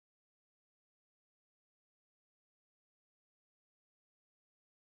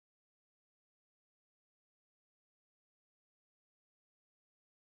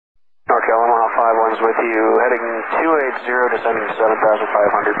Omaha 5-1's with you, heading 280, descending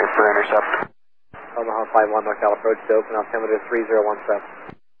 7,500 for intercept. Omaha 5-1, NorCal approach to open altimeter 3017.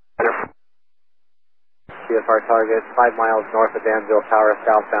 CFR target 5 miles north of Danville Tower,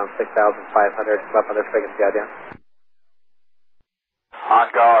 southbound 6,500. Come up on this frequency idea.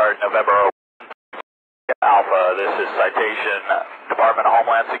 On guard, November Alpha, this is Citation, Department of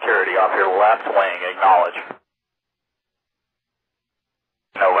Homeland Security, off your left wing, acknowledge.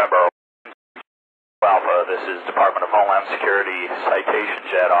 November Alpha, this is Department of Homeland Security, Citation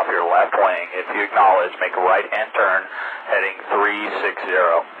jet off your left wing. If you acknowledge, make a right-hand turn, heading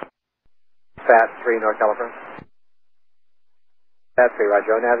 360. FAT 3, NorCal approach. FAT 3,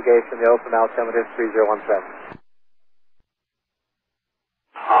 roger. Navigation, the open altimeter 3017.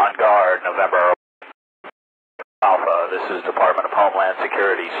 On guard, November Alpha, this is Department of Homeland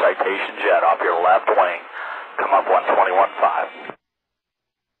Security, Citation jet off your left wing, come up 121.5.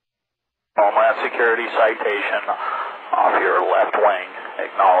 Homeland Security Citation off your left wing,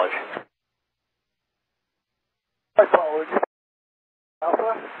 acknowledge. I followed you.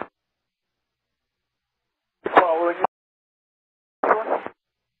 Alpha? Following you.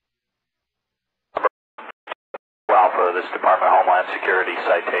 Alpha, this is Department of Homeland Security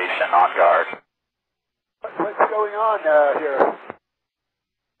Citation on guard. What's going on here?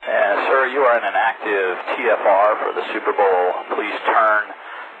 Sir, you are in an active TFR for the Super Bowl. Please turn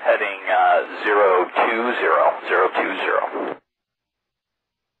heading 020.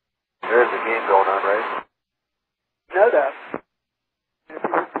 There's a game going on, right? Know that. If you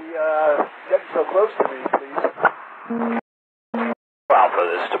would be getting so close to me, please. Alpha,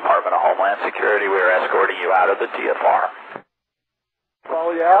 this is Department of Homeland Security. We are escorting you out of the TFR.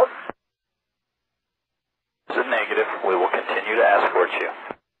 Follow you out? This is a negative. We will continue to escort you.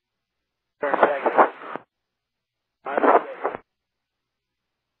 Thank you.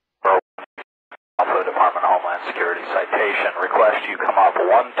 Alpha, Department of Homeland Security Citation. Request you come up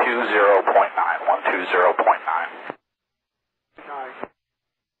 120.9. 120.9.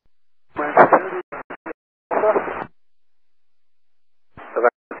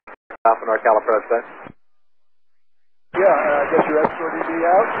 Alpha NorCal approach, then. Yeah, I guess you're escorting me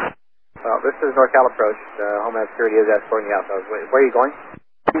out? Well, this is NorCal approach. Homeland Security is escorting you out. So where are you going?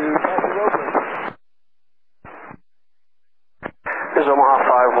 To Castle Roper. This is Omaha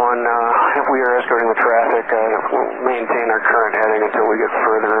 5-1. We are escorting the traffic. We'll maintain our current heading until we get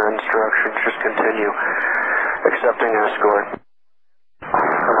further instructions. Just continue accepting escort.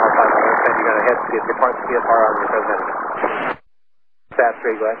 Omaha 5-1, you got to head to the Department CFR on your president. SAT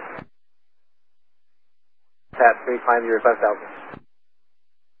 3, go ahead. SAT 3, climb your request altitude.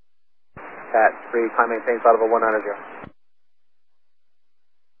 SAT 3, climb maintains level 190.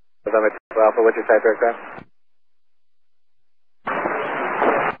 November 2 Alpha, what's your type aircraft?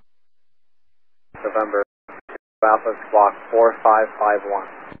 November 2 Alpha, squawk 4551.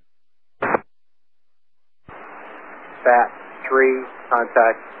 SAT 3,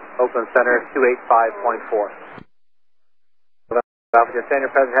 contact Oakland Center 285.4. Alpha, just stand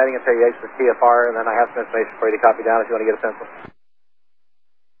your present heading until you exit the TFR, and then I have some information for you to copy down if you want to get a pencil.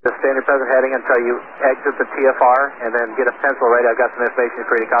 Just stand your present heading until you exit the TFR, and then get a pencil ready. I've got some information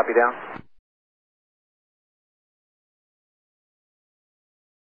for you to copy down.